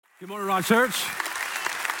Good morning, Rock Church.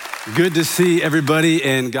 Good to see everybody,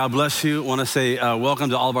 and God bless you. I want to say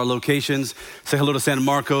welcome to all of our locations. Say hello to San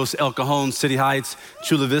Marcos, El Cajon, City Heights,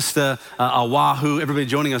 Chula Vista, Oahu. Everybody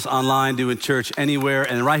joining us online, doing church anywhere,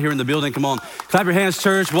 and right here in the building. Come on, clap your hands,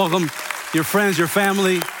 church. Welcome your friends, your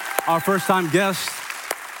family, our first-time guests.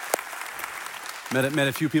 Met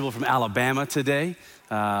a few people from Alabama today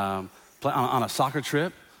on a soccer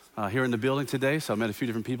trip. Here in the building today, so I met a few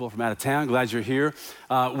different people from out of town. Glad you're here.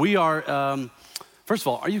 We are, first of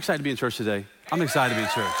all, are you excited to be in church today? I'm excited to be in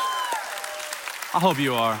church. I hope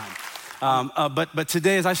you are. But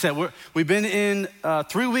today, as I said, we've been in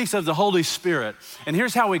 3 weeks of the Holy Spirit. And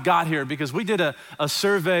here's how we got here, because we did a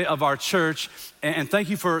survey of our church, and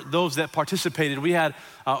thank you for those that participated. We had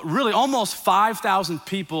really almost 5,000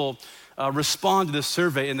 people respond to this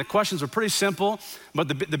survey, and the questions were pretty simple, but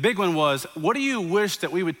the big one was, what do you wish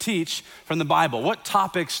that we would teach from the Bible? What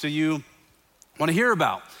topics do you want to hear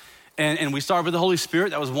about? And we started with the Holy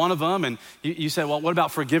Spirit. That was one of them. And you said, well, what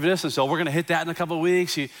about forgiveness? And so we're going to hit that in a couple of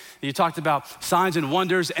weeks. You talked about signs and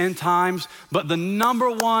wonders, end times, but the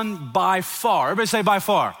number one by far, everybody say by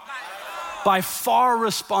far. By far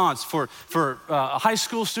response for high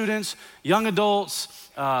school students, young adults,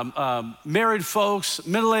 married folks,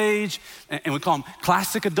 middle-aged, and we call them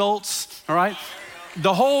classic adults, all right?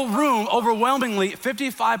 The whole room, overwhelmingly,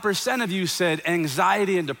 55% of you said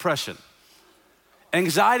anxiety and depression.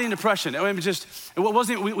 Anxiety and depression. I mean,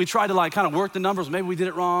 we tried to kind of work the numbers. Maybe we did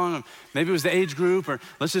it wrong. Or maybe it was the age group, or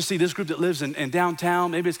let's just see this group that lives in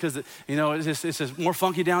downtown. Maybe it's because, it's just more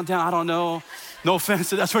funky downtown. I don't know. No offense,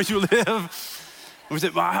 that's where you live. We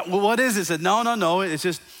said, well, what is it? I said, no. It's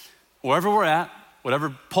just wherever we're at,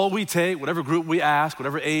 whatever poll we take, whatever group we ask,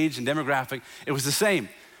 whatever age and demographic, it was the same.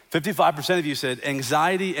 55% of you said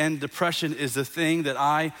anxiety and depression is the thing that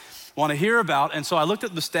I want to hear about. And so I looked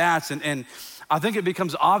at the stats, and I think it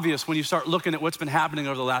becomes obvious when you start looking at what's been happening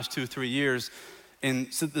over the last 2-3 years in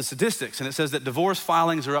the statistics. And it says that divorce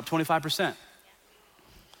filings are up 25%.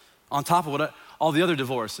 On top of all the other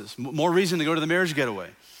divorces. More reason to go to the marriage getaway.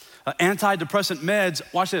 Antidepressant meds,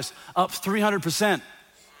 watch this, up 300%.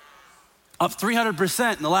 Up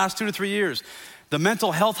 300% in the last 2 to 3 years. The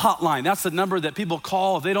mental health hotline, that's the number that people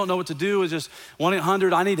call if they don't know what to do. It's just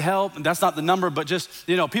 1-800, I need help. And that's not the number, but just,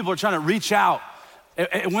 people are trying to reach out.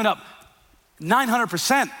 It went up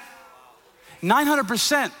 900%.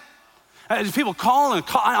 900%. People call,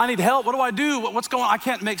 I need help. What do I do? What's going on? I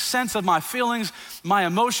can't make sense of my feelings, my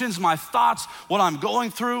emotions, my thoughts, what I'm going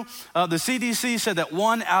through. The CDC said that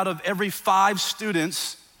 1 out of every 5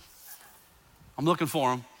 students, I'm looking for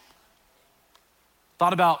them,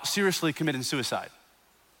 thought about seriously committing suicide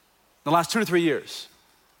in the last 2 to 3 years.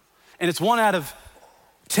 And it's 1 out of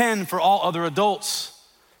 10 for all other adults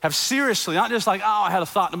have seriously, not just like, I had a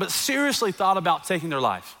thought, but seriously thought about taking their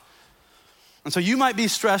life. And so you might be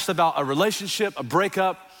stressed about a relationship, a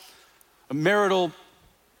breakup, a marital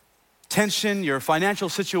tension, your financial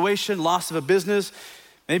situation, loss of a business,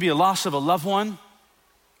 maybe a loss of a loved one.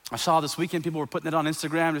 I saw this weekend people were putting it on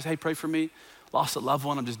Instagram, just, hey, pray for me. Lost a loved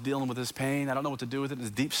one, I'm just dealing with this pain. I don't know what to do with it, this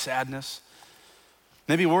deep sadness.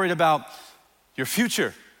 Maybe worried about your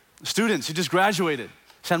future. Students who just graduated,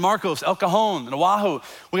 San Marcos, El Cajon, and Oahu.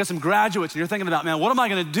 We got some graduates, and you're thinking about, man, what am I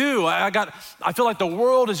gonna do? I feel like the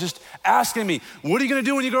world is just asking me, what are you gonna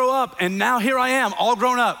do when you grow up? And now here I am, all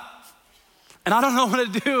grown up. And I don't know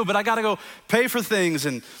what to do, but I gotta go pay for things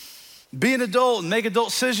and be an adult and make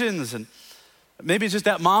adult decisions. And maybe it's just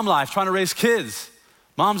that mom life, trying to raise kids.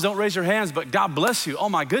 Moms, don't raise your hands, but God bless you. Oh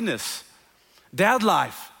my goodness. Dad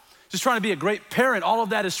life, just trying to be a great parent. All of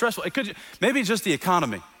that is stressful. Maybe it's just the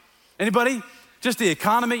economy. Anybody? Just the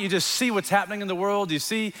economy. You just see what's happening in the world. You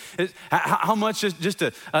see how much is just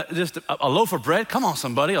a loaf of bread. Come on,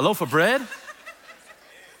 somebody, a loaf of bread.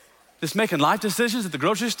 Just making life decisions at the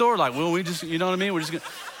grocery store. Like, well, we just, you know what I mean? We're just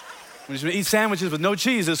gonna eat sandwiches with no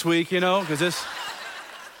cheese this week, because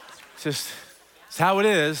it's how it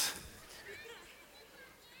is.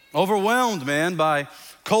 Overwhelmed, man, by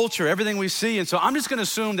culture, everything we see. And so I'm just gonna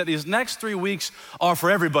assume that these next 3 weeks are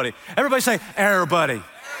for everybody. Everybody say, everybody.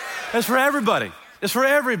 It's for everybody. It's for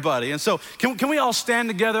everybody. And so can we all stand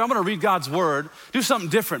together? I'm gonna read God's word, do something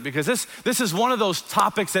different, because this is one of those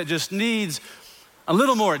topics that just needs a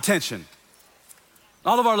little more attention.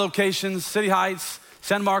 All of our locations, City Heights,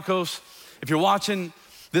 San Marcos, if you're watching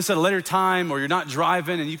this at a later time or you're not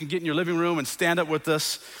driving and you can get in your living room and stand up with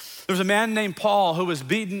us, there was a man named Paul who was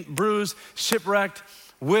beaten, bruised, shipwrecked,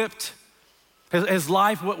 whipped. His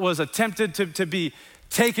life was attempted to be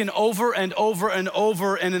taken over and over and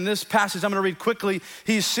over. And in this passage, I'm gonna read quickly,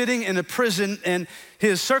 he's sitting in a prison and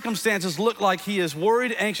his circumstances look like he is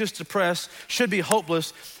worried, anxious, depressed, should be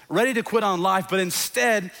hopeless. ready to quit on life, but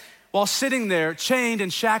instead, while sitting there, chained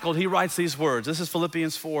and shackled, he writes these words. This is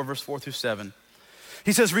Philippians 4, verse 4 through 7.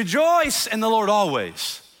 He says, rejoice in the Lord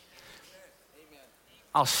always.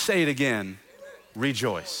 I'll say it again,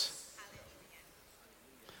 rejoice.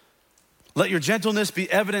 Let your gentleness be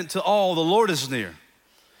evident to all, the Lord is near.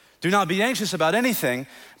 Do not be anxious about anything,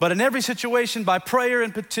 but in every situation, by prayer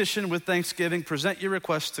and petition with thanksgiving, present your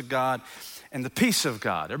requests to God, and the peace of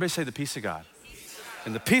God. Everybody say the peace of God.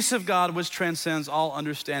 And the peace of God, which transcends all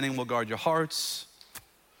understanding, will guard your hearts,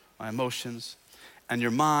 my emotions, and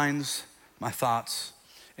your minds, my thoughts,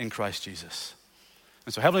 in Christ Jesus.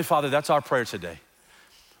 And so, Heavenly Father, that's our prayer today.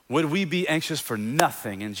 Would we be anxious for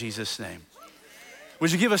nothing in Jesus' name?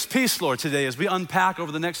 Would you give us peace, Lord, today as we unpack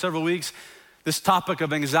over the next several weeks this topic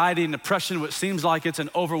of anxiety and depression, which seems like it's an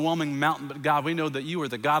overwhelming mountain, but God, we know that you are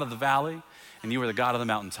the God of the valley and you are the God of the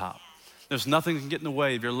mountaintop. There's nothing that can get in the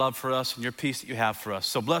way of your love for us and your peace that you have for us.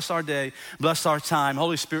 So bless our day, bless our time.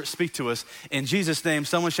 Holy Spirit, speak to us. In Jesus' name,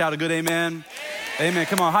 someone shout a good amen. Amen. Amen.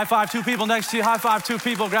 Come on, high five two people next to you. High five two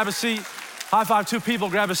people, grab a seat. High five two people,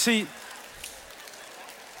 grab a seat.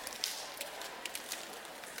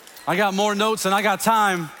 I got more notes than I got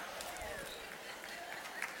time.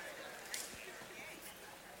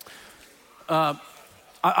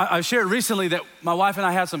 I shared recently that my wife and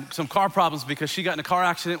I had some car problems because she got in a car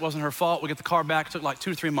accident. It wasn't her fault. We got the car back. It took like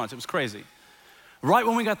 2 to 3 months. It was crazy. Right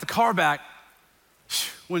when we got the car back,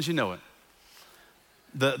 wouldn't you know it?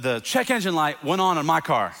 The check engine light went on in my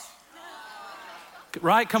car.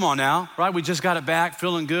 Right? Come on now. Right? We just got it back,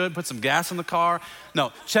 feeling good, put some gas in the car.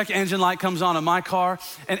 No, check engine light comes on in my car.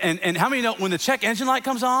 And how many know when the check engine light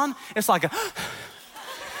comes on, it's like a,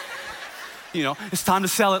 you know, it's time to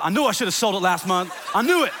sell it. I knew I should have sold it last month. I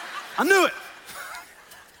knew it.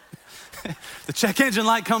 The check engine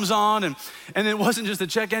light comes on, and it wasn't just the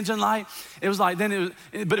check engine light. It was like,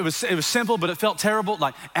 it was simple, but it felt terrible.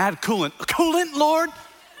 Like, add coolant. Coolant, Lord?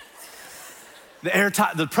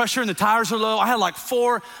 The pressure in the tires are low. I had like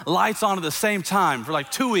 4 lights on at the same time for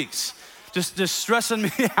like 2 weeks, just stressing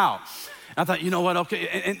me out. And I thought, you know what?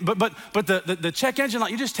 Okay, but the check engine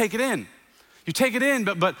light, you just take it in. You take it in,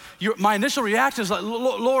 but my initial reaction is like,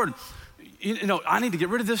 Lord, you know, I need to get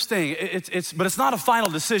rid of this thing. But it's not a final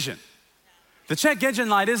decision. The check engine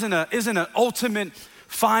light isn't an ultimate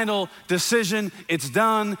final decision. It's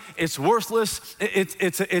done. It's worthless. It's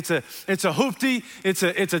a hoopty.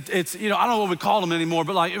 It's you know, I don't know what we call them anymore,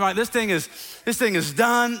 but like, right, this thing is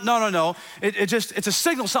done. No. It's a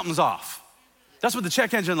signal something's off. That's what the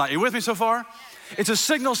check engine light. You with me so far? It's a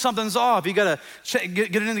signal something's off. You gotta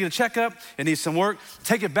get it in to get a checkup. It needs some work.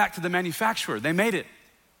 Take it back to the manufacturer. They made it.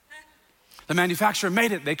 The manufacturer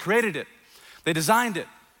made it. They created it. They designed it.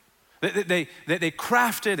 They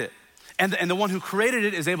crafted it. And the one who created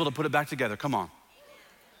it is able to put it back together. Come on.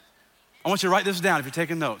 I want you to write this down if you're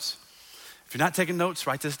taking notes. If you're not taking notes,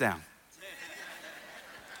 write this down.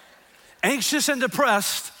 Anxious and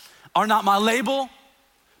depressed are not my label,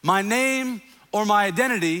 my name, or my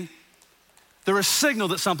identity. They're a signal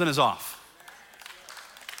that something is off.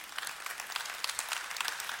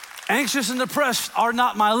 Anxious and depressed are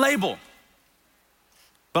not my label.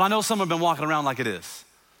 But I know some have been walking around like it is.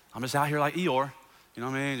 I'm just out here like Eeyore. You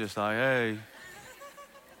know what I mean? Just like, hey,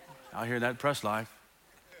 out here in that press life.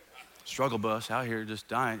 Struggle bus, out here just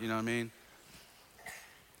dying, you know what I mean?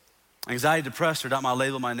 Anxiety, depressed are not my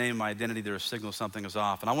label, my name, my identity. They're a signal something is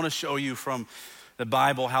off. And I want to show you from the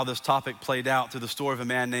Bible how this topic played out through the story of a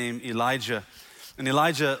man named Elijah. And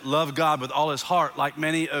Elijah loved God with all his heart, like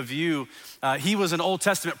many of you. He was an Old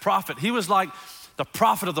Testament prophet. He was like the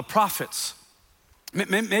prophet of the prophets.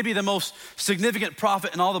 Maybe the most significant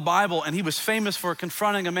prophet in all the Bible, and he was famous for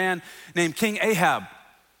confronting a man named King Ahab.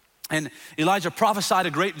 And Elijah prophesied a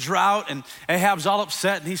great drought, and Ahab's all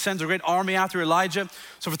upset, and he sends a great army after Elijah.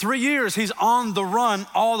 So for 3 years, he's on the run.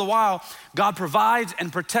 All the while, God provides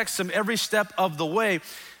and protects him every step of the way.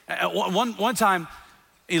 One time,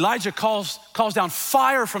 Elijah calls down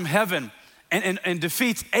fire from heaven and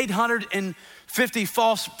defeats 850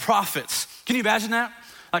 false prophets. Can you imagine that?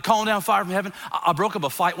 Like calling down fire from heaven. I broke up a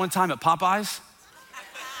fight one time at Popeyes.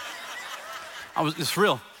 It's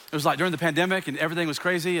real. It was like during the pandemic and everything was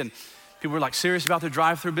crazy and people were like serious about their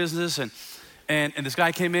drive-through business and this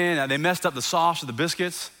guy came in and they messed up the sauce or the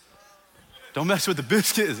biscuits. Don't mess with the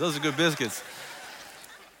biscuits. Those are good biscuits.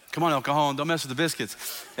 Come on, El Cajon, don't mess with the biscuits.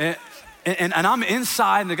 And I'm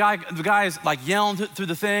inside and the guy is like yelling through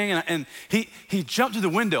the thing and he jumped through the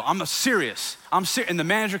window. I'm serious. And the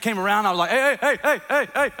manager came around. I was like,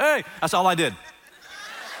 hey. That's all I did.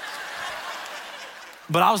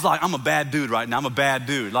 But I was like, I'm a bad dude right now. I'm a bad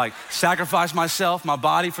dude. Like, sacrifice myself, my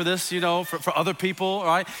body for this, for other people,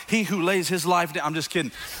 right? He who lays his life down. I'm just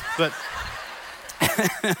kidding. But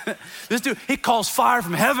this dude, he calls fire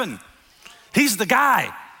from heaven. He's the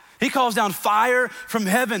guy. He calls down fire from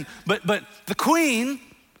heaven. But the queen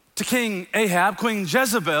to King Ahab, Queen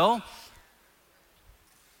Jezebel,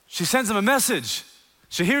 she sends him a message.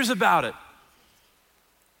 She hears about it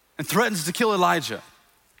and threatens to kill Elijah.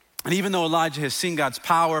 And even though Elijah has seen God's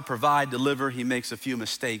power, provide, deliver, he makes a few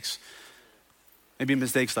mistakes, maybe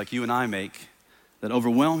mistakes like you and I make, that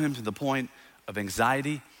overwhelm him to the point of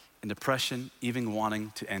anxiety and depression, even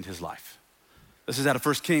wanting to end his life. This is out of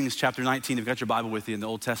 1 Kings chapter 19. If you've got your Bible with you in the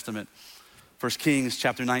Old Testament, 1 Kings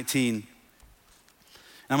chapter 19. And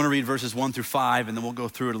I'm gonna read verses 1 through 5, and then we'll go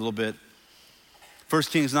through it a little bit. 1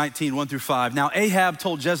 Kings 19, 1 through 5. Now Ahab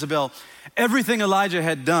told Jezebel everything Elijah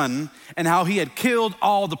had done and how he had killed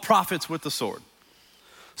all the prophets with the sword.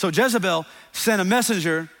 So Jezebel sent a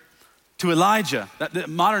messenger to Elijah. That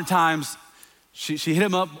modern times, she hit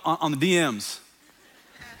him up on the DMs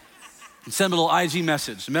and sent him a little IG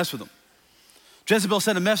message to mess with him. Jezebel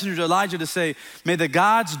sent a messenger to Elijah to say, may the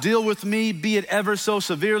gods deal with me, be it ever so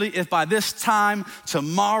severely, if by this time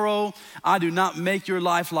tomorrow I do not make your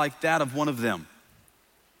life like that of one of them.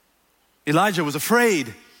 Elijah was afraid,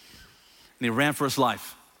 and he ran for his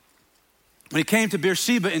life. When he came to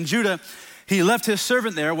Beersheba in Judah, he left his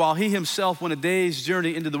servant there while he himself went a day's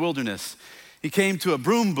journey into the wilderness. He came to a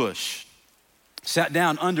broom bush, sat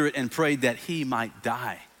down under it, and prayed that he might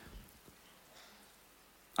die.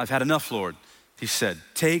 I've had enough, Lord, he said.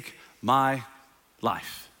 Take my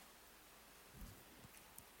life.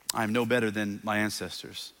 I am no better than my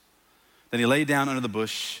ancestors. Then he lay down under the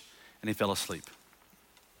bush and he fell asleep.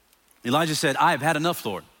 Elijah said, I have had enough,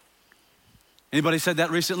 Lord. Anybody said that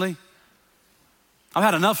recently? I've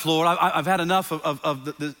had enough, Lord. I've had enough of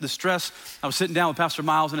the stress. I was sitting down with Pastor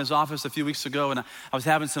Miles in his office a few weeks ago, and I was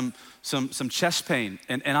having some chest pain.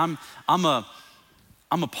 And I'm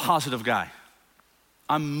a positive guy.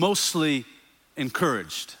 I'm mostly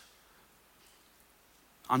encouraged.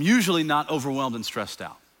 I'm usually not overwhelmed and stressed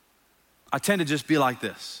out. I tend to just be like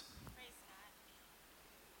this.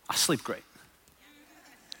 I sleep great.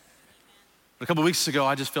 A couple of weeks ago,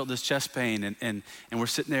 I just felt this chest pain, and we're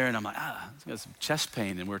sitting there, and I'm like, I got some chest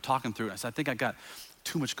pain, and we're talking through it. I said, I think I got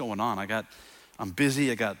too much going on. I'm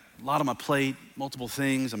busy. I got a lot on my plate, multiple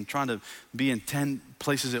things. I'm trying to be in 10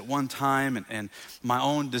 places at one time, and my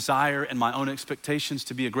own desire and my own expectations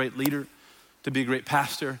to be a great leader, to be a great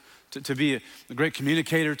pastor, to be a great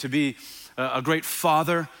communicator, to be a great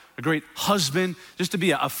father, a great husband, just to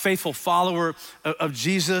be a faithful follower of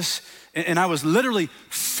Jesus. And I was literally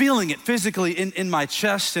feeling it physically in my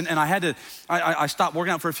chest. And I stopped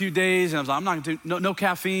working out for a few days, and I was like, I'm not gonna do no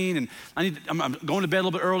caffeine, and I'm going to bed a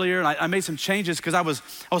little bit earlier. And I made some changes because I was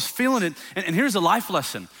feeling it. And here's a life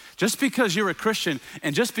lesson. Just because you're a Christian,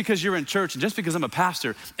 and just because you're in church, and just because I'm a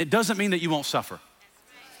pastor, it doesn't mean that you won't suffer.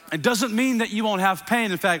 It doesn't mean that you won't have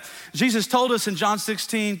pain. In fact, Jesus told us in John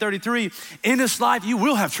 16:33, in this life you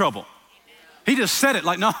will have trouble. He just said it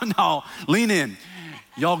like, no, lean in.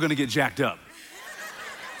 Y'all gonna get jacked up.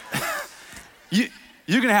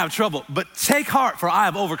 You're gonna have trouble, but take heart, for I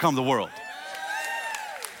have overcome the world.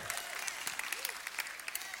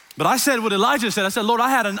 But I said what Elijah said. I said, Lord,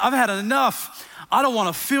 I've had enough. I don't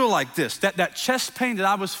wanna feel like this. That chest pain that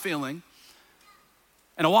I was feeling,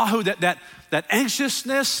 and Oahu, that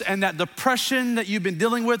anxiousness and that depression that you've been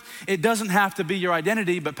dealing with, it doesn't have to be your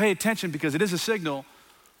identity, but pay attention because it is a signal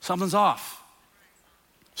something's off.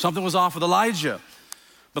 Something was off with Elijah,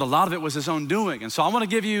 but a lot of it was his own doing. And so I want to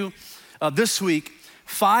give you this week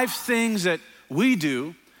 5 things that we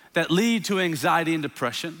do that lead to anxiety and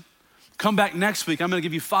depression. Come back next week, I'm going to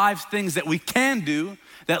give you 5 things that we can do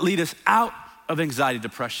that lead us out of anxiety and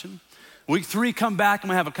depression. Week 3, come back, I'm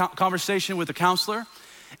going to have a conversation with a counselor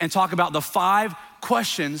and talk about the 5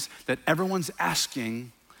 questions that everyone's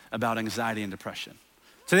asking about anxiety and depression.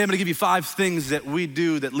 Today I'm gonna give you 5 things that we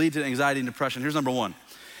do that lead to anxiety and depression. Here's number 1.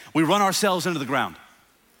 We run ourselves into the ground.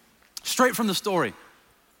 Straight from the story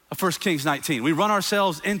of 1 Kings 19. We run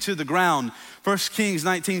ourselves into the ground. 1 Kings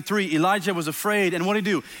 19:3, Elijah was afraid, and what did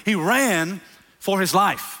he do? He ran for his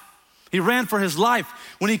life. He ran for his life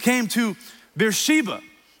when he came to Beersheba.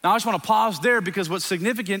 Now I just want to pause there because what's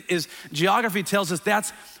significant is geography tells us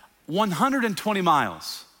that's 120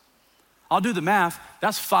 miles. I'll do the math,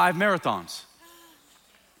 that's 5 marathons.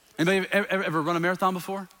 Anybody ever run a marathon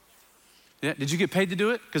before? Yeah, did you get paid to do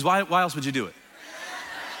it? Because why else would you do it?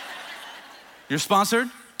 You're sponsored?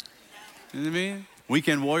 You know what I mean?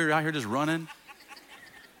 Weekend warrior out here just running.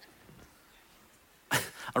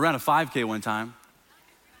 I ran a 5K one time.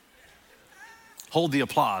 hold the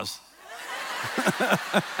applause.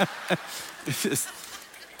 It's just,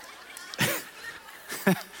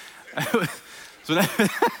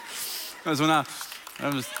 when I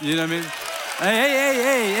was, you know what I mean?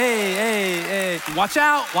 Hey. Watch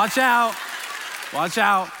out. You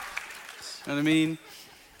know what I mean?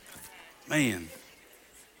 Man.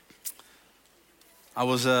 I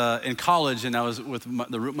was in college and I was with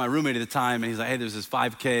my roommate at the time, and he's like, hey, there's this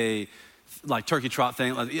 5K like turkey trot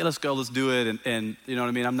thing. Like, yeah, let's go, let's do it. And you know what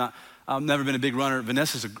I mean? I've never been a big runner.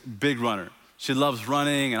 Vanessa's a big runner. She loves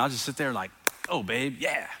running, and I'll just sit there like, go, babe,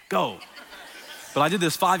 yeah, go. But I did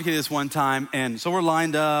this 5K this one time, and so we're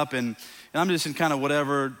lined up, and I'm just in kind of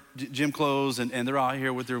whatever gym clothes, and they're out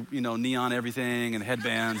here with their, you know, neon everything and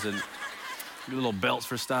headbands and little belts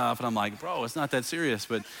for stuff. And I'm like, bro, it's not that serious.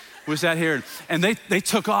 But we sat here, and they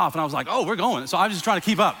took off, and I was like, oh, we're going. So I was just trying to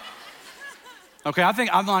keep up. Okay,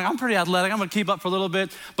 I'm pretty athletic. I'm gonna keep up for a little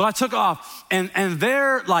bit. But I took off, and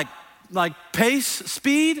their like pace,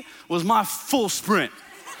 speed was my full sprint.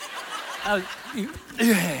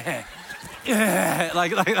 Yeah,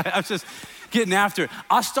 like I was just getting after it.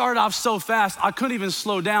 I started off so fast, I couldn't even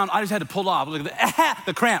slow down. I just had to pull off. Look at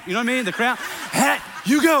the cramp, you know what I mean? The cramp.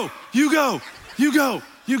 You go.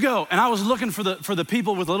 And I was looking for the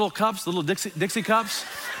people with the little cups, the little Dixie cups.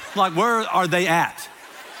 Like, where are they at?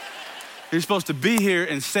 You're supposed to be here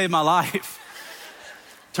and save my life.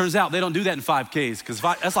 Turns out they don't do that in 5Ks, because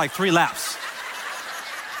that's like 3 laps.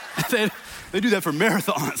 They do that for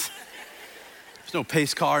marathons. There's no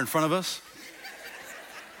pace car in front of us.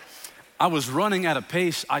 I was running at a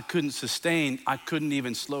pace I couldn't sustain. I couldn't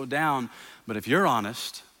even slow down. But if you're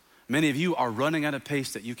honest, many of you are running at a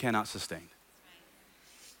pace that you cannot sustain.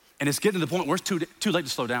 And it's getting to the point where it's too late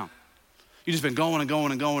to slow down. You've just been going.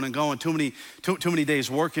 Too many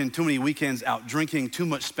days working, too many weekends out drinking, too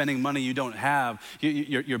much spending money you don't have.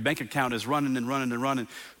 Your bank account is running.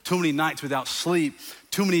 Too many nights without sleep,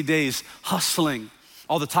 too many days hustling.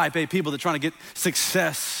 All the type A people that are trying to get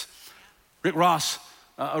success. Rick Ross,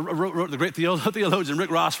 the great theologian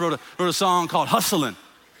Rick Ross wrote a song called Hustling.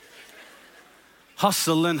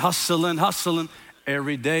 Hustling.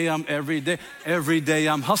 Every day I'm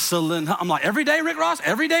hustling. I'm like, every day, Rick Ross?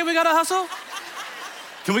 Every day we gotta hustle?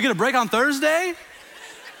 Can we get a break on Thursday?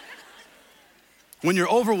 When you're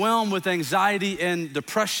overwhelmed with anxiety and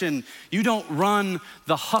depression, you don't run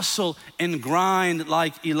the hustle and grind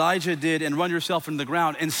like Elijah did and run yourself into the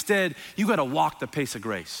ground. Instead, you gotta walk the pace of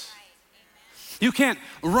grace. You can't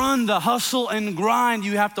run the hustle and grind.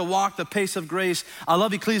 You have to walk the pace of grace. I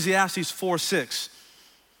love Ecclesiastes 4:6.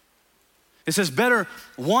 It says, better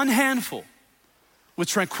one handful with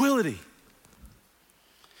tranquility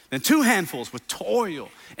than 2 handfuls with toil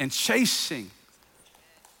and chasing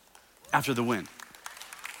after the wind.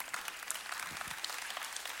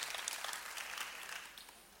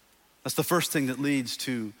 That's the first thing that leads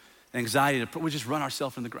to anxiety. We just run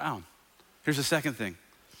ourselves in the ground. Here's the second thing.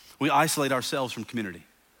 We isolate ourselves from community.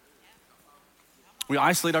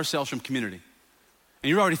 And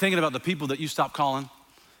you're already thinking about the people that you stopped calling.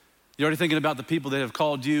 You're already thinking about the people that have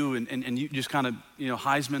called you and you just kind of,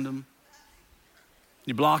 Heismaned them.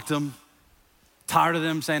 You blocked them. Tired of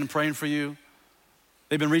them saying, I'm praying for you.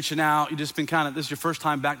 They've been reaching out. You've just been this is your first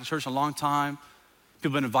time back to church in a long time.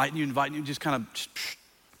 People have been inviting you, just kind of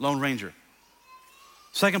Lone Ranger.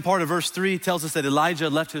 Second part of verse 3 tells us that Elijah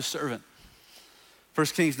left his servant. 1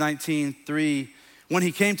 Kings 19:3. When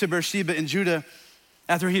he came to Beersheba in Judah,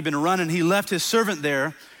 after he'd been running, he left his servant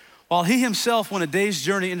there while he himself went a day's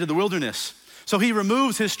journey into the wilderness. So he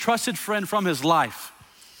removes his trusted friend from his life.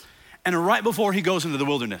 And right before he goes into the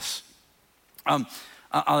wilderness, I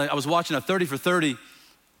was watching a 30 for 30 a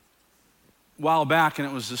while back, and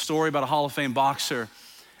it was a story about a Hall of Fame boxer.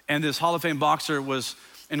 And this Hall of Fame boxer was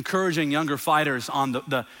encouraging younger fighters on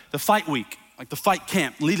the fight week, like the fight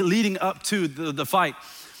camp, leading up to the fight.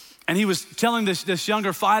 And he was telling this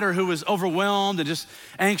younger fighter who was overwhelmed and just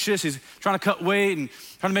anxious. He's trying to cut weight and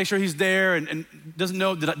trying to make sure he's there and doesn't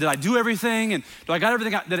know, did I do everything? And do I got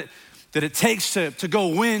everything that it takes to go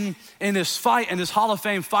win in this fight? And this Hall of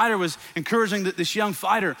Fame fighter was encouraging this young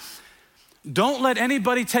fighter, don't let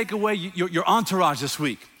anybody take away your entourage this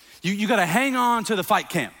week. You got to hang on to the fight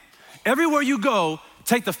camp. Everywhere you go,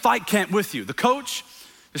 take the fight camp with you. The coach,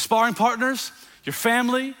 your sparring partners, your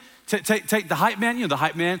family. Take the hype man, the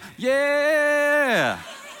hype man. Yeah.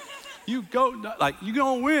 You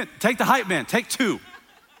gonna win. Take the hype man, take 2.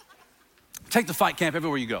 Take the fight camp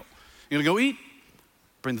everywhere you go. You're gonna go eat,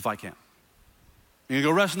 bring the fight camp. You're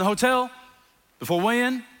gonna go rest in the hotel before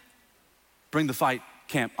weigh-in, bring the fight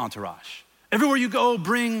camp entourage. Everywhere you go,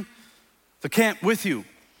 bring the camp with you.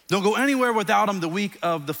 Don't go anywhere without them the week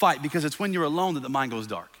of the fight, because it's when you're alone that the mind goes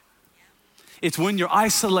dark. It's when you're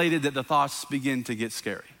isolated that the thoughts begin to get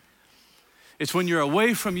scary. It's when you're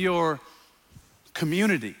away from your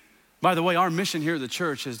community. By the way, our mission here at the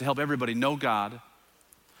church is to help everybody know God,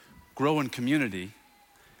 grow in community,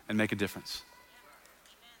 and make a difference.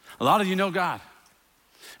 A lot of you know God.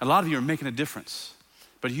 A lot of you are making a difference,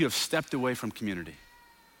 but you have stepped away from community.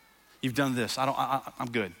 You've done this.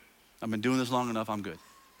 I'm good. I've been doing this long enough, I'm good.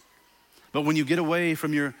 But when you get away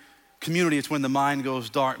from your community, it's when the mind goes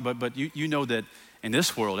dark. But you know that in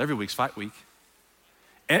this world, every week's fight week.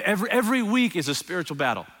 Every week is a spiritual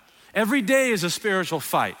battle. Every day is a spiritual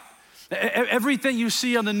fight. Everything you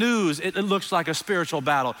see on the news, it looks like a spiritual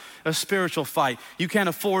battle, a spiritual fight. You can't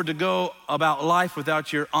afford to go about life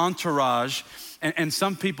without your entourage. And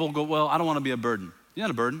some people go, well, I don't want to be a burden. You're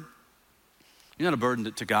not a burden. You're not a burden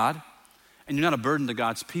to God, and you're not a burden to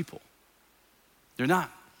God's people. You're not.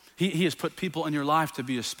 He has put people in your life to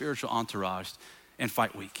be a spiritual entourage in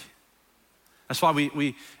Fight Week. That's why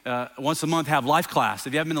we once a month have life class.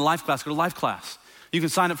 If you haven't been to life class, go to life class. You can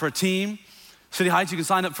sign up for a team. City Heights, you can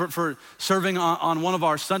sign up for serving on one of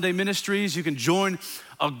our Sunday ministries. You can join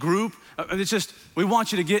a group. It's just, we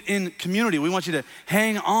want you to get in community. We want you to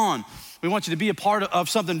hang on. We want you to be a part of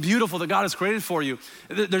something beautiful that God has created for you.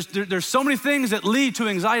 There's so many things that lead to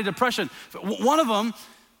anxiety, depression. One of them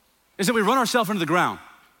is that we run ourselves into the ground.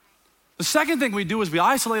 The second thing we do is we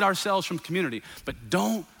isolate ourselves from community, but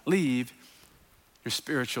don't leave your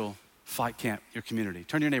spiritual fight camp, your community.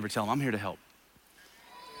 Turn to your neighbor, tell them, I'm here to help.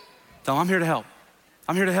 Tell them, I'm here to help.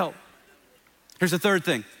 I'm here to help. Here's the third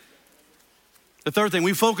thing. The third thing,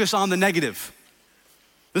 we focus on the negative.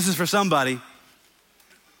 This is for somebody.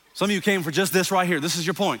 Some of you came for just this right here. This is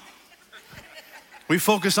your point. We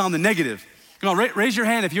focus on the negative. Come on, raise your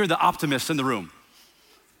hand if you're the optimist in the room.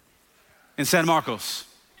 In San Marcos,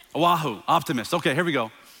 Oahu, optimist. Okay, here we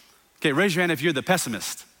go. Okay, raise your hand if you're the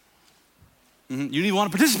pessimist. You need to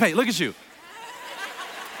want to participate. Look at you.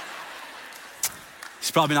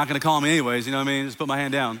 He's probably not going to call me anyways, you know what I mean? Just put my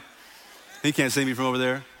hand down. He can't see me from over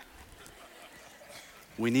there.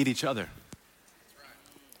 We need each other.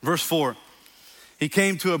 Verse 4, he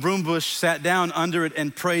came to a broom bush, sat down under it,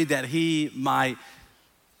 and prayed that he might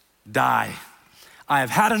die. I have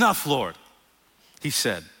had enough, Lord, he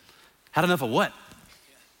said. Had enough of what?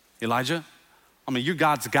 Elijah? I mean, you're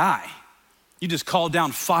God's guy. You just called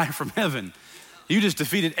down fire from heaven. You just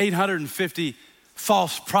defeated 850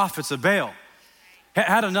 false prophets of Baal.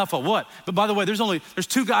 Had enough of what? But by the way, there's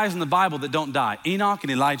two guys in the Bible that don't die, Enoch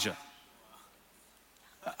and Elijah.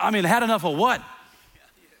 I mean, had enough of what?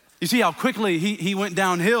 You see how quickly he went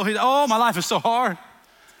downhill. Oh, my life is so hard.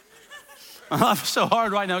 My life is so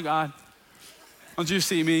hard right now, God. Don't you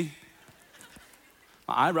see me?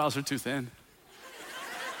 My eyebrows are too thin.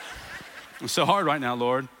 It's so hard right now,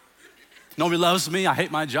 Lord. Nobody loves me. I hate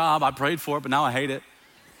my job. I prayed for it, but now I hate it.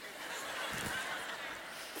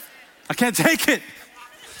 I can't take it.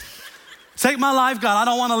 Take my life, God. I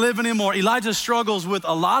don't want to live anymore. Elijah struggles with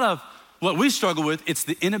a lot of what we struggle with. It's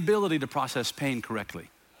the inability to process pain correctly.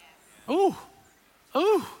 Ooh.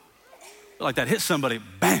 Like that hit somebody,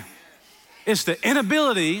 bam. It's the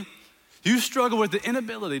inability, you struggle with the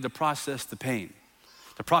inability to process the pain,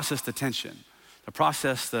 to process the tension, to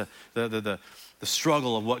process the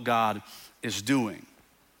struggle of what God is doing.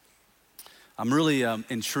 I'm really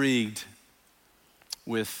intrigued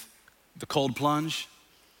with the cold plunge.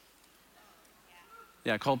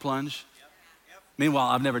 Yeah, cold plunge. Meanwhile,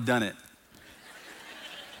 I've never done it.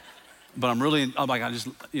 But I'm really,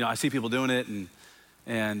 I see people doing it,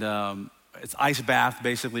 and it's ice bath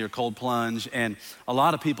basically, or cold plunge, and a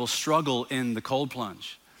lot of people struggle in the cold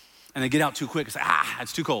plunge, and they get out too quick. It's like,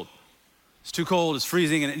 it's too cold. It's too cold, it's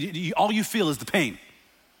freezing, and all you feel is the pain.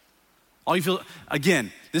 All you feel,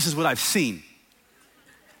 again, this is what I've seen,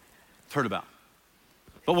 heard about.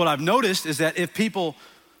 But what I've noticed is that if people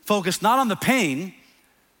focus not on the pain,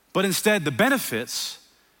 but instead the benefits,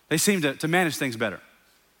 they seem to manage things better.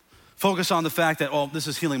 Focus on the fact that, this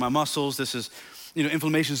is healing my muscles, this is,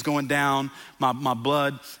 inflammation's going down, my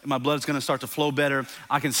blood is gonna start to flow better,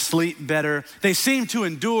 I can sleep better. They seem to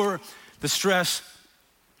endure the stress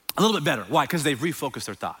a little bit better. Why? Because they've refocused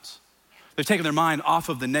their thoughts. They've taken their mind off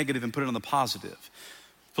of the negative and put it on the positive.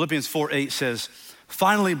 Philippians 4:8 says,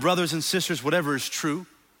 finally, brothers and sisters, whatever is true,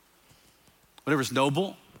 whatever is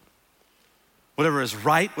noble, whatever is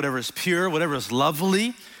right, whatever is pure, whatever is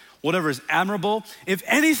lovely, whatever is admirable, if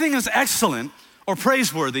anything is excellent or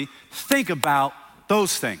praiseworthy, think about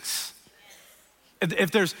those things.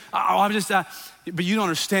 If there's, I'm just, but you don't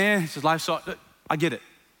understand, it's life, so I get it.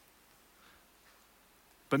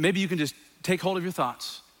 But maybe you can just take hold of your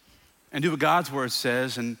thoughts and do what God's word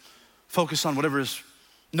says and focus on whatever is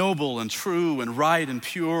noble and true and right and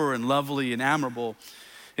pure and lovely and admirable.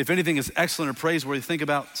 If anything is excellent or praiseworthy, think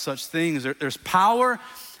about such things. There's power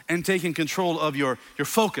in taking control of your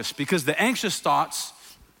focus, because the anxious thoughts,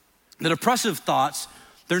 the depressive thoughts,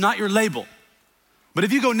 they're not your label. But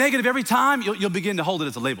if you go negative every time, you'll begin to hold it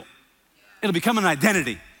as a label. It'll become an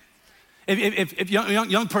identity. If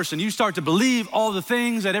young person, you start to believe all the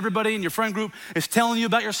things that everybody in your friend group is telling you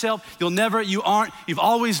about yourself, you aren't, you've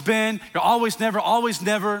always been, you're always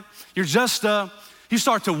never. You're just, you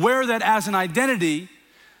start to wear that as an identity,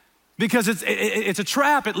 because it's a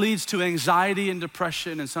trap. It leads to anxiety and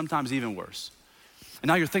depression and sometimes even worse. And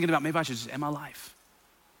now you're thinking about, maybe I should just end my life.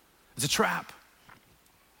 It's a trap.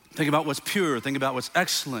 Think about what's pure, think about what's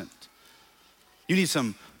excellent. You need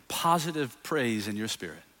some positive praise in your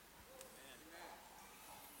spirit.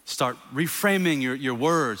 Start reframing your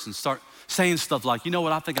words and start saying stuff like, you know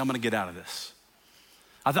what, I think I'm gonna get out of this.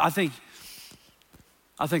 I think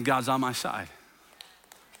God's on my side.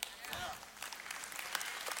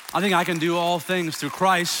 I think I can do all things through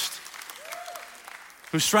Christ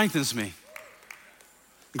who strengthens me.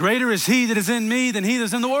 Greater is he that is in me than he that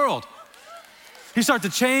is in the world. You start to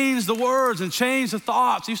change the words and change the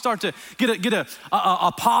thoughts. You start to get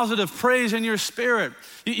a positive praise in your spirit.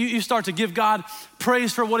 You start to give God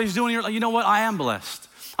praise for what he's doing. You're like, you know what? I am blessed.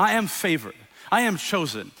 I am favored. I am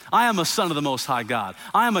chosen. I am a son of the Most High God.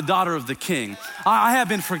 I am a daughter of the King. I have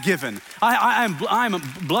been forgiven. I am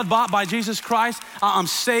blood bought by Jesus Christ. I'm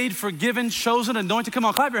saved, forgiven, chosen, anointed. Come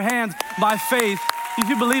on, clap your hands by faith. If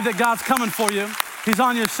you believe that God's coming for you, he's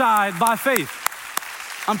on your side by faith.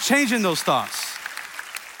 I'm changing those thoughts.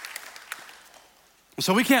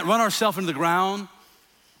 So we can't run ourselves into the ground.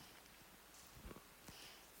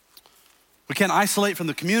 We can't isolate from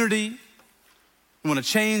the community. We want to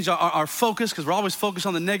change our focus, because we're always focused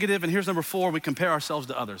on the negative. And here's number 4, we compare ourselves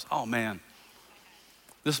to others. Oh man,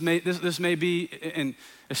 this may be, and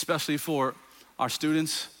especially for our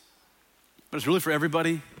students, but it's really for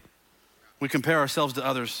everybody. We compare ourselves to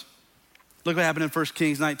others. Look what happened in 1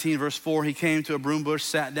 Kings 19, verse 4. He came to a broom bush,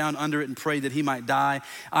 sat down under it, and prayed that he might die.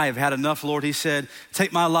 I have had enough, Lord, he said.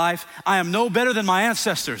 Take my life. I am no better than my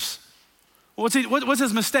ancestors. What's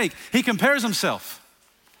his mistake? He compares himself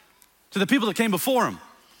to the people that came before him.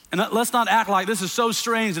 And let's not act like this is so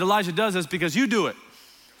strange that Elijah does this, because you do it.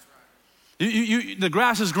 The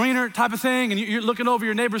grass is greener type of thing, and you're looking over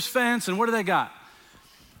your neighbor's fence, and what do they got?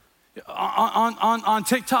 On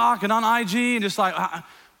TikTok and on IG, and just like,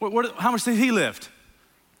 how much did he lift?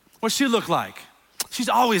 What's she look like? She's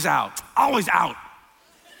always out, always out.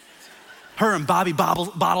 Her and Bobby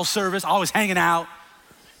bottle service, always hanging out.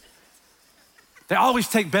 They always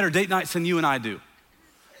take better date nights than you and I do.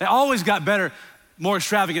 They always got better, more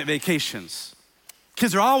extravagant vacations.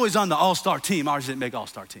 Kids are always on the all-star team. Ours didn't make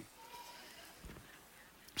all-star team.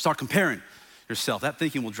 Start comparing yourself. That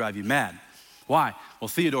thinking will drive you mad. Why? Well,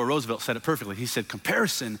 Theodore Roosevelt said it perfectly. He said,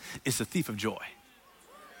 comparison is the thief of joy.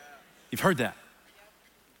 You've heard that.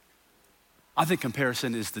 I think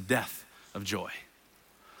comparison is the death of joy,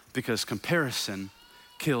 because comparison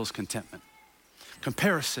kills contentment.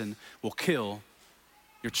 Comparison will kill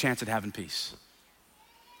your chance at having peace.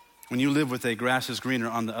 When you live with a grass is greener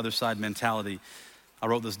on the other side mentality, I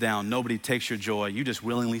wrote this down, nobody takes your joy, you just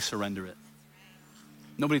willingly surrender it.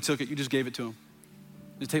 Nobody took it, you just gave it to them.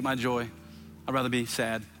 Just take my joy, I'd rather be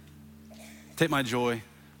sad. Take my joy.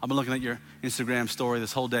 I've been looking at your Instagram story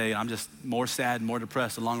this whole day, and I'm just more sad, more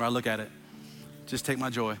depressed the longer I look at it. Just take my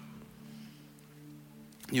joy.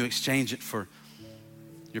 You exchange it for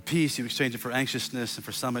your peace, you exchange it for anxiousness, and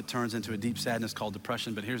for some it turns into a deep sadness called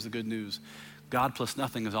depression. But here's the good news. God plus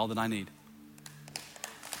nothing is all that I need.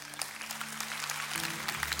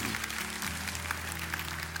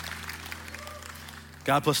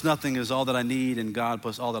 God plus nothing is all that I need, and God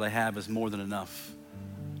plus all that I have is more than enough.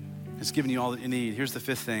 It's giving you all that you need. Here's the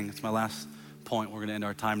 5th thing. It's my last point. We're gonna end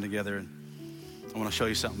our time together, and I wanna show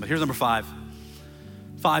you something. But here's number 5.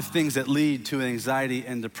 5 things that lead to anxiety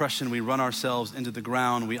and depression. We run ourselves into the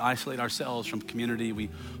ground. We isolate ourselves from community. We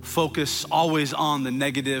focus always on the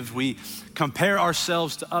negative. We compare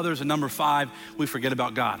ourselves to others. And number 5, we forget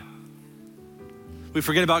about God. We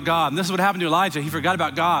forget about God. And this is what happened to Elijah. He forgot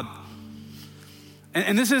about God.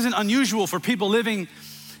 And this isn't unusual for people living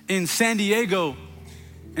in San Diego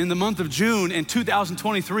in the month of June in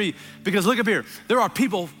 2023, because look up here, there are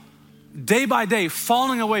people day by day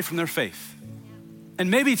falling away from their faith. And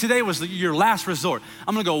maybe today was your last resort.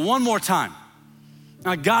 I'm gonna go one more time.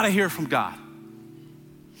 I gotta hear from God.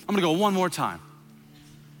 I'm gonna go one more time.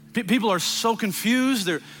 People are so confused.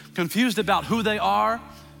 They're confused about who they are.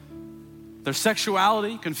 their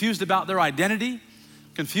sexuality, confused about their identity,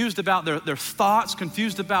 confused about their thoughts,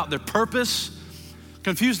 confused about their purpose,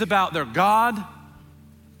 confused about their God.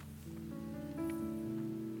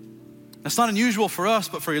 That's not unusual for us,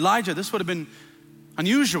 but for Elijah, this would have been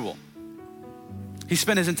unusual. He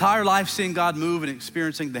spent his entire life seeing God move and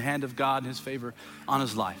experiencing the hand of God and his favor on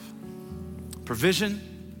his life.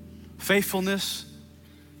 Provision, faithfulness,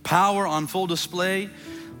 power on full display.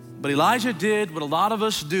 But Elijah did what a lot of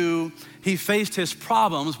us do. He faced his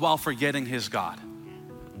problems while forgetting his God.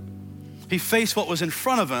 He faced what was in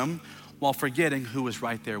front of him while forgetting who was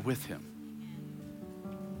right there with him.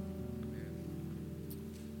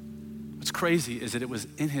 What's crazy is that it was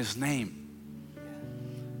in his name,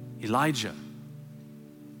 Elijah.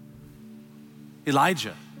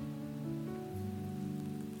 Elijah.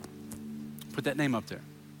 Put that name up there.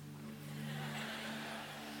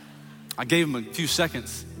 I gave him a few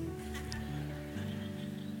seconds.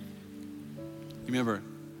 You remember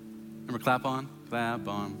clap on? Clap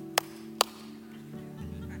on.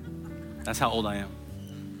 That's how old I am.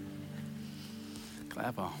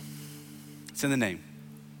 Clap on. It's in the name.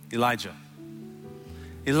 Elijah.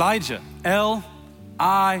 Elijah. El-I-Jah.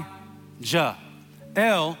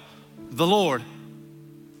 El, the Lord.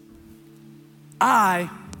 I,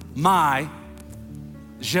 my,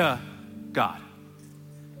 Jah, God.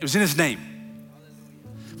 It was in his name.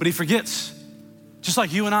 But he forgets, just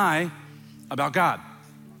like you and I, about God.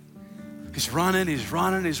 He's running.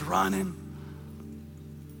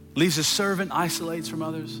 Leaves his servant, isolates from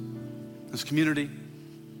others, his community.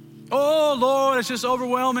 Oh, Lord, it's just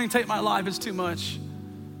overwhelming. Take my life, it's too much.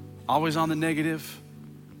 Always on the negative.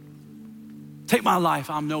 Take my life,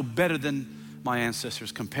 I'm no better than my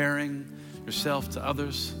ancestors. Comparing yourself to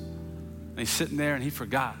others. And he's sitting there and he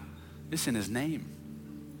forgot. It's in his name.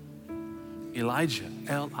 Elijah,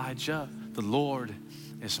 El-I-Jah, the Lord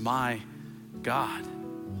is my God.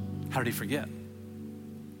 How did he forget?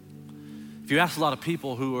 If you ask a lot of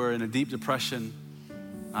people who are in a deep depression,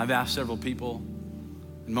 I've asked several people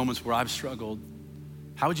in moments where I've struggled,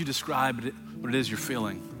 how would you describe what it is you're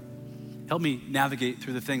feeling? Help me navigate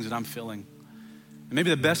through the things that I'm feeling. And maybe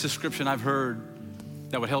the best description I've heard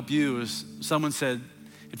that would help you is someone said,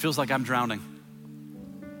 it feels like I'm drowning.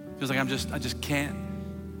 It feels like I just can't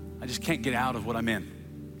get out of what I'm in.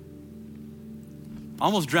 I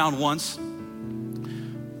almost drowned once.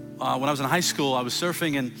 When I was in high school, I was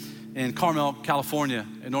surfing in Carmel, California,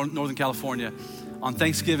 in Northern California. On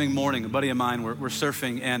Thanksgiving morning, a buddy of mine, we're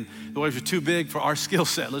surfing, and the waves were too big for our skill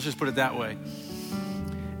set. Let's just put it that way.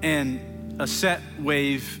 And a set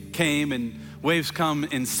wave came, and waves come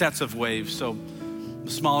in sets of waves. So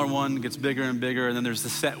the smaller one gets bigger and bigger, and then there's the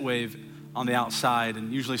set wave on the outside.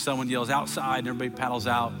 And usually someone yells outside, and everybody paddles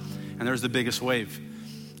out, and there's the biggest wave.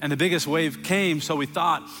 And the biggest wave came, so we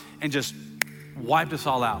thought, and just wiped us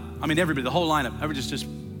all out. I mean, everybody, the whole lineup, everybody just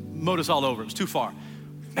mowed us all over. It was too far.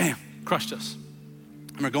 Bam, crushed us.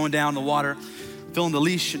 And we're going down the water, filling the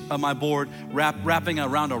leash of my board, wrapping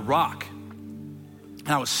around a rock. And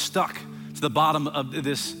I was stuck to the bottom of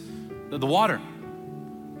the water.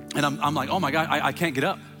 And I'm like, oh my God, I can't get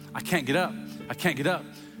up. I can't get up.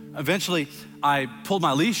 Eventually, I pulled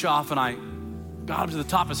my leash off and I got up to the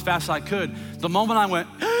top as fast as I could. The moment I went,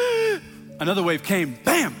 another wave came,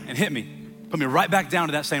 bam, and hit me. Put me right back down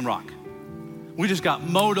to that same rock. We just got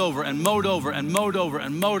mowed over and mowed over and mowed over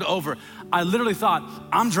and mowed over. I literally thought,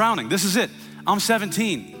 I'm drowning. This is it. I'm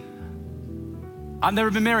 17. I've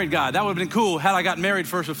never been married, God. That would have been cool had I gotten married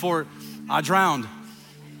first before I drowned.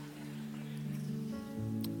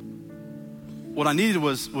 What I needed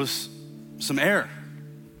was some air.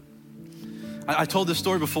 I told this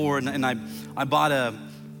story before, and I bought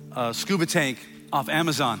a scuba tank off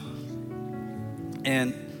Amazon.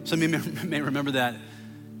 And some of you may remember that.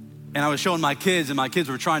 And I was showing my kids, and my kids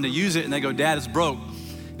were trying to use it, and they go, Dad, it's broke.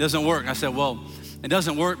 It doesn't work. I said, well, it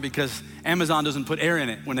doesn't work because Amazon doesn't put air in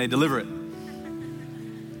it when they deliver it.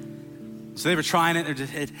 So they were trying it. They're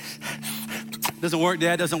just, it doesn't work,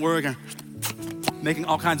 Dad, doesn't work. And making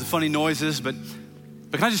all kinds of funny noises. But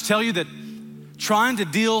can I just tell you that trying to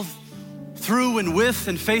deal through and with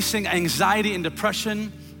and facing anxiety and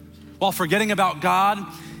depression while forgetting about God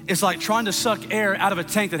is like trying to suck air out of a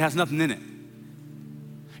tank that has nothing in it.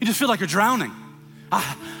 You just feel like you're drowning.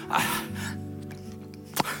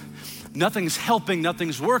 Nothing's helping,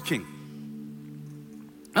 nothing's working.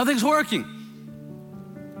 Nothing's working.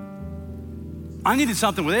 I needed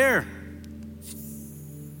something with air.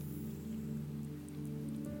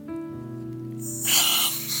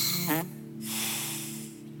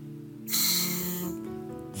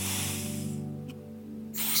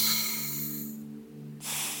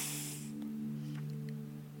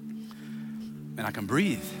 and I can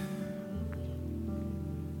breathe.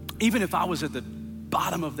 Even if I was at the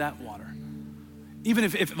bottom of that water, even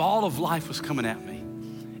if all of life was coming at me,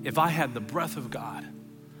 if I had the breath of God,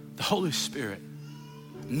 the Holy Spirit,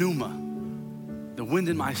 pneuma, the wind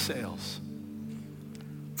in my sails,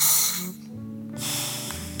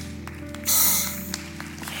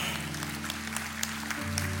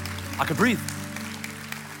 I could breathe.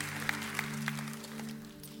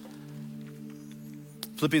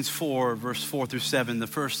 Philippians 4, verse 4 through 7, the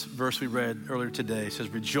first verse we read earlier today says,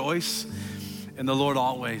 rejoice in the Lord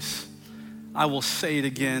always. I will say it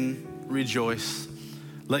again, rejoice.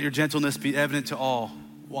 Let your gentleness be evident to all.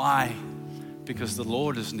 Why? Because the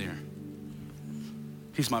Lord is near.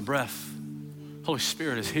 He's my breath. Holy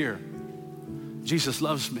Spirit is here. Jesus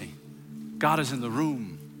loves me. God is in the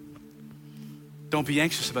room. Don't be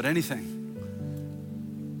anxious about anything.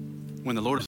 When the Lord is